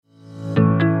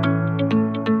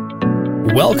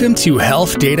Welcome to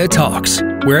Health Data Talks,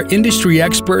 where industry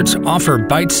experts offer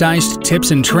bite-sized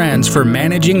tips and trends for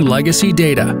managing legacy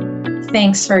data.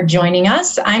 Thanks for joining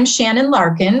us. I'm Shannon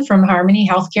Larkin from Harmony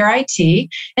Healthcare IT,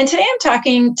 and today I'm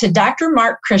talking to Dr.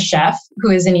 Mark Khrushchev,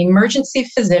 who is an emergency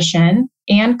physician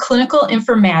and clinical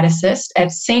informaticist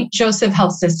at St. Joseph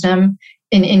Health System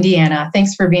in Indiana.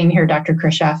 Thanks for being here, Dr.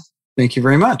 Khrushchev. Thank you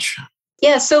very much.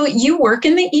 Yeah, so you work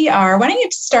in the ER. Why don't you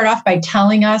start off by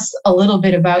telling us a little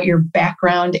bit about your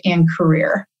background and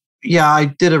career? Yeah, I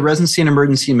did a residency in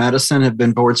emergency medicine, have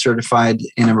been board certified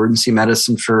in emergency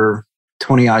medicine for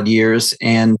 20 odd years.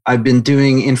 And I've been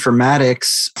doing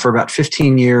informatics for about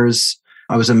 15 years.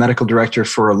 I was a medical director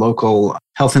for a local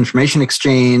health information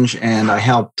exchange, and I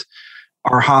helped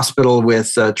our hospital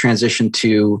with a transition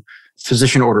to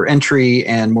physician order entry,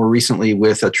 and more recently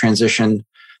with a transition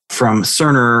from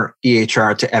Cerner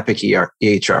EHR to Epic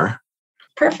EHR.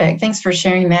 Perfect. Thanks for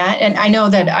sharing that. And I know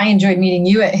that I enjoyed meeting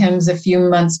you at HIMSS a few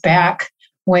months back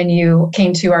when you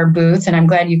came to our booth, and I'm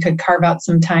glad you could carve out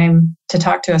some time to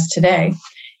talk to us today.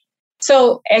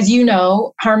 So as you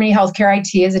know, Harmony Healthcare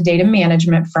IT is a data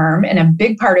management firm, and a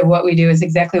big part of what we do is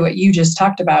exactly what you just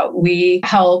talked about. We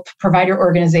help provider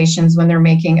organizations when they're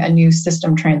making a new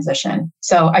system transition.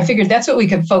 So I figured that's what we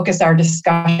could focus our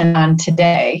discussion on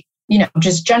today. You know,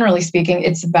 just generally speaking,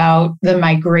 it's about the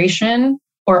migration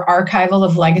or archival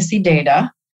of legacy data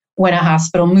when a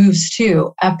hospital moves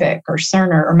to Epic or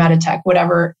Cerner or Meditech,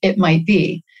 whatever it might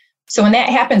be. So when that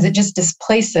happens, it just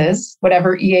displaces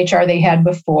whatever EHR they had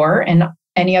before and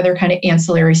any other kind of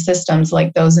ancillary systems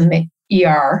like those in the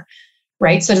ER,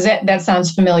 right? So does that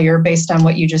sounds familiar based on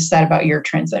what you just said about your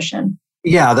transition?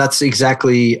 Yeah, that's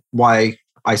exactly why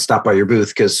I stopped by your booth,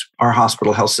 because our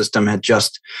hospital health system had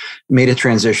just made a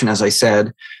transition, as I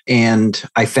said, and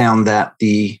I found that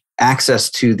the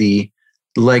access to the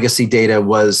legacy data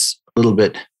was a little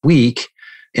bit weak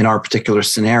in our particular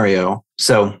scenario.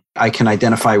 So I can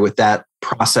identify with that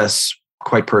process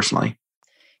quite personally.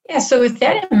 Yeah, so with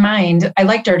that in mind, I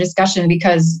liked our discussion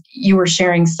because you were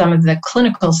sharing some of the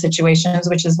clinical situations,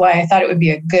 which is why I thought it would be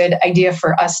a good idea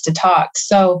for us to talk.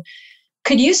 So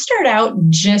could you start out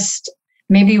just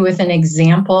maybe with an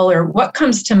example, or what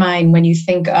comes to mind when you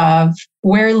think of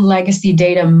where legacy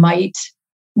data might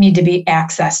need to be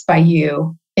accessed by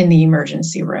you in the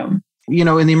emergency room? You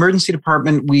know, in the emergency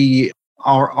department, we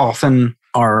often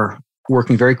are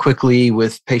working very quickly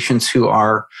with patients who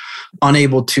are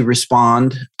unable to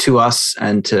respond to us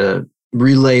and to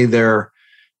relay their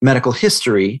medical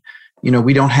history. You know,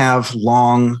 we don't have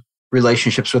long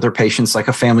relationships with our patients like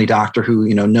a family doctor who,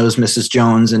 you know, knows Mrs.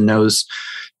 Jones and knows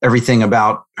everything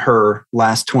about her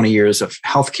last 20 years of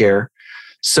healthcare.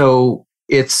 So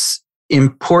it's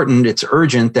important, it's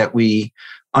urgent that we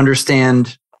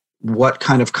understand what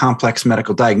kind of complex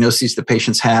medical diagnoses the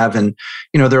patients have. And,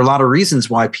 you know, there are a lot of reasons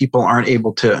why people aren't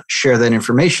able to share that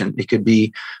information. It could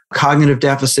be cognitive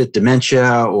deficit,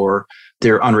 dementia, or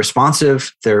they're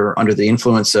unresponsive, they're under the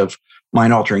influence of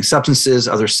mind-altering substances,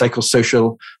 other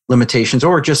psychosocial limitations,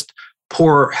 or just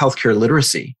poor healthcare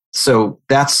literacy. So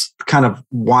that's kind of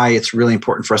why it's really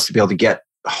important for us to be able to get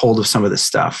a hold of some of this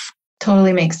stuff.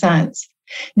 Totally makes sense.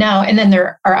 Now, and then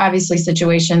there are obviously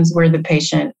situations where the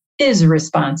patient is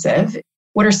responsive.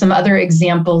 What are some other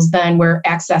examples then where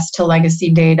access to legacy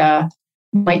data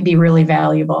might be really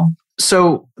valuable?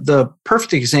 So the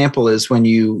perfect example is when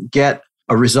you get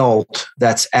a result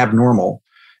that's abnormal,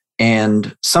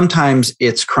 and sometimes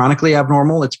it's chronically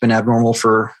abnormal. It's been abnormal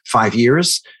for 5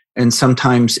 years. And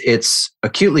sometimes it's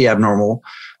acutely abnormal,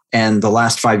 and the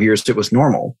last 5 years it was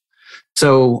normal.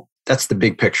 So that's the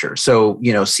big picture. So,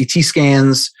 you know, CT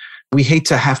scans, we hate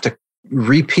to have to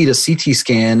repeat a CT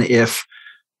scan if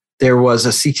there was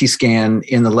a CT scan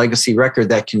in the legacy record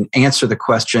that can answer the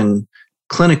question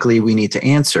clinically we need to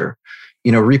answer.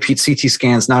 You know, repeat CT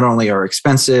scans not only are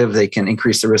expensive, they can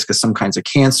increase the risk of some kinds of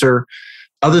cancer.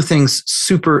 Other things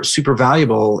super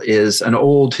valuable is an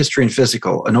old history and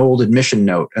physical, an old admission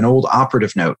note, an old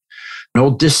operative note, an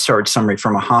old discharge summary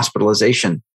from a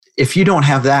hospitalization. If you don't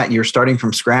have that, you're starting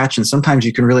from scratch, and sometimes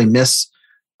you can really miss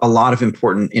a lot of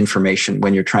important information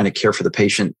when you're trying to care for the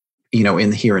patient, you know, in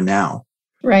the here and now.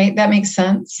 Right, that makes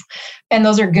sense. And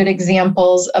those are good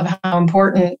examples of how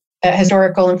important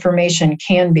historical information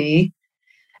can be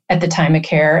at the time of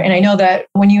care. And I know that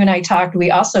when you and I talked,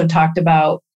 we also talked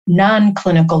about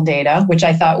non-clinical data, which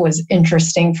I thought was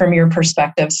interesting from your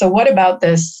perspective. So what about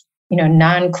this, you know,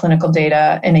 non-clinical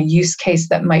data and a use case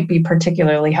that might be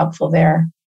particularly helpful there?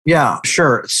 Yeah,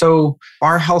 sure. So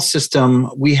our health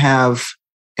system, we have,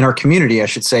 in our community, I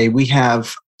should say, we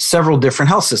have several different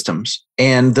health systems.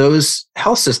 And those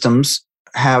health systems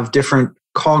have different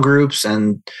call groups,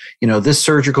 and this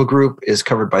surgical group is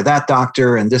covered by that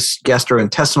doctor, and this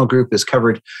gastrointestinal group is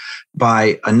covered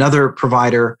by another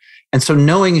provider. And so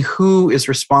knowing who is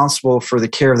responsible for the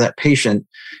care of that patient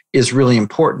is really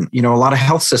important. A lot of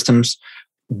health systems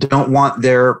don't want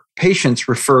their patients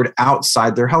referred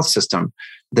outside their health system.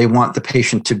 They want the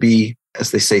patient to be,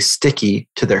 as they say, sticky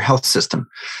to their health system.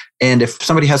 And if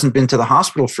somebody hasn't been to the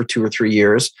hospital for 2 or 3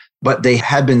 years, but they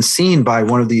had been seen by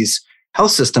one of these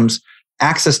health systems,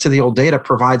 access to the old data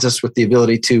provides us with the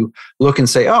ability to look and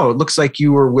say, oh, it looks like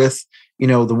you were with,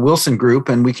 the Wilson group,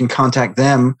 and we can contact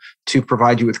them to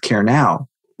provide you with care now.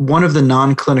 One of the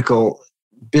non-clinical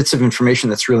bits of information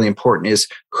that's really important is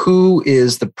who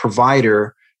is the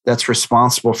provider that's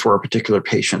responsible for a particular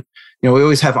patient. We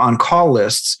always have on-call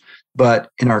lists,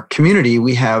 but in our community,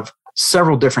 we have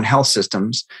several different health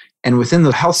systems. And within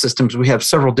the health systems, we have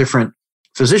several different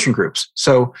physician groups.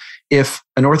 So if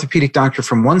an orthopedic doctor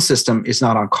from one system is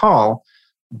not on call,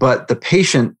 but the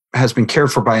patient has been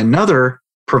cared for by another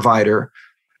provider,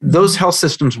 those health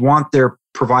systems want their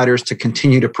providers to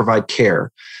continue to provide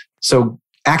care. So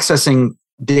accessing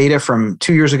data from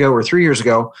 2 years ago or 3 years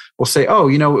ago will say, oh,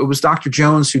 it was Dr.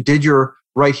 Jones who did your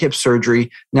right hip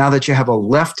surgery. Now that you have a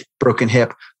left broken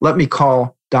hip, let me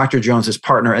call Dr. Jones's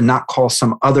partner and not call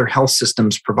some other health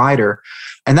systems provider.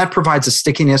 And that provides a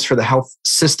stickiness for the health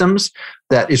systems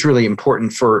that is really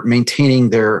important for maintaining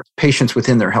their patients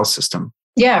within their health system.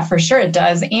 Yeah, for sure it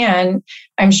does. And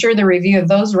I'm sure the review of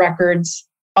those records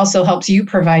also helps you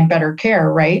provide better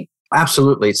care, right?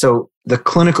 Absolutely. So the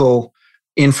clinical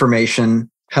information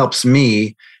helps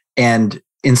me, and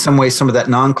in some ways, some of that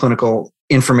non-clinical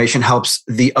information helps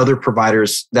the other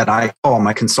providers that I call,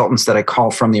 my consultants that I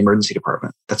call from the emergency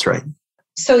department. That's right.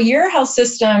 So your health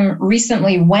system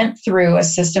recently went through a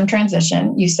system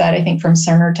transition, you said, I think from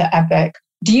Cerner to Epic.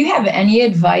 Do you have any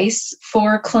advice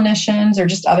for clinicians or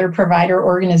just other provider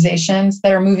organizations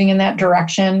that are moving in that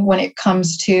direction when it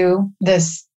comes to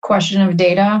this question of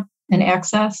data and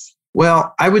access?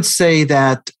 Well, I would say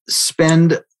that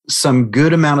spend some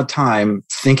good amount of time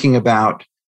thinking about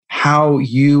how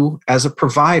you as a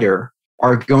provider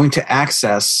are going to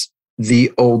access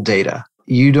the old data.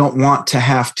 You don't want to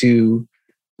have to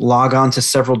log on to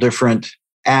several different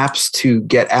apps to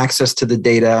get access to the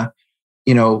data.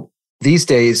 These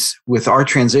days with our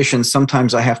transition,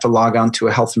 sometimes I have to log on to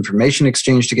a health information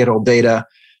exchange to get old data.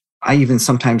 I even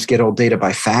sometimes get old data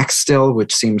by fax still,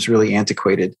 which seems really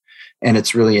antiquated, and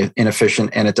it's really inefficient,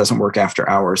 and it doesn't work after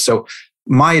hours. So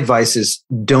my advice is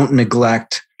don't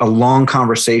neglect a long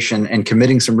conversation and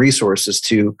committing some resources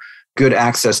to good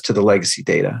access to the legacy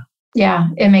data. Yeah,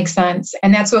 it makes sense.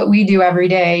 And that's what we do every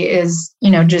day is,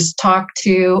 just talk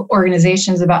to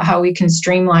organizations about how we can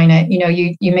streamline it.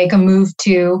 You make a move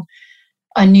to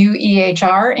a new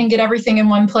EHR and get everything in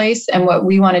one place. And what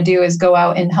we want to do is go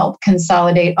out and help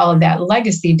consolidate all of that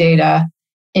legacy data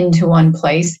into one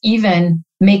place, even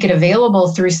make it available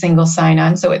through single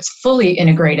sign-on so it's fully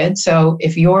integrated. So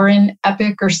if you're in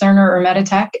Epic or Cerner or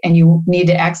Meditech and you need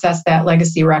to access that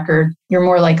legacy record, you're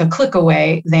more like a click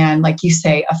away than, like you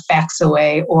say, a fax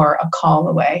away or a call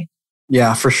away.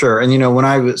 Yeah, for sure. And when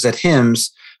I was at HIMSS,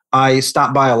 I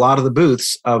stopped by a lot of the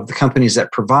booths of the companies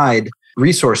that provide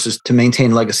resources to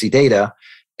maintain legacy data.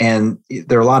 And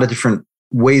there are a lot of different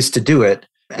ways to do it.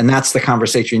 And that's the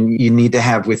conversation you need to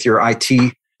have with your IT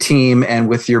team and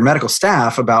with your medical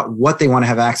staff about what they want to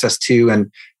have access to and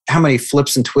how many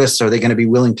flips and twists are they going to be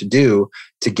willing to do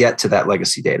to get to that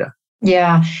legacy data.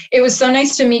 Yeah, it was so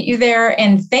nice to meet you there.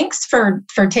 And thanks for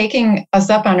taking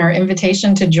us up on our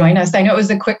invitation to join us. I know it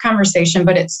was a quick conversation,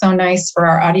 but it's so nice for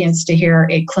our audience to hear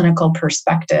a clinical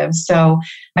perspective. So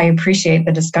I appreciate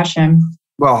the discussion.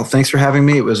 Well, thanks for having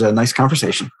me. It was a nice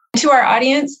conversation. To our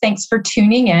audience, thanks for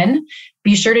tuning in.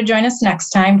 Be sure to join us next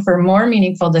time for more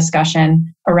meaningful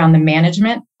discussion around the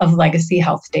management of legacy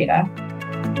health data.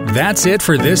 That's it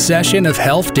for this session of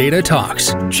Health Data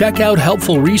Talks. Check out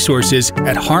helpful resources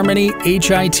at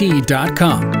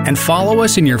harmonyhit.com and follow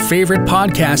us in your favorite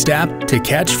podcast app to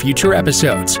catch future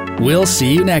episodes. We'll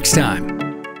see you next time.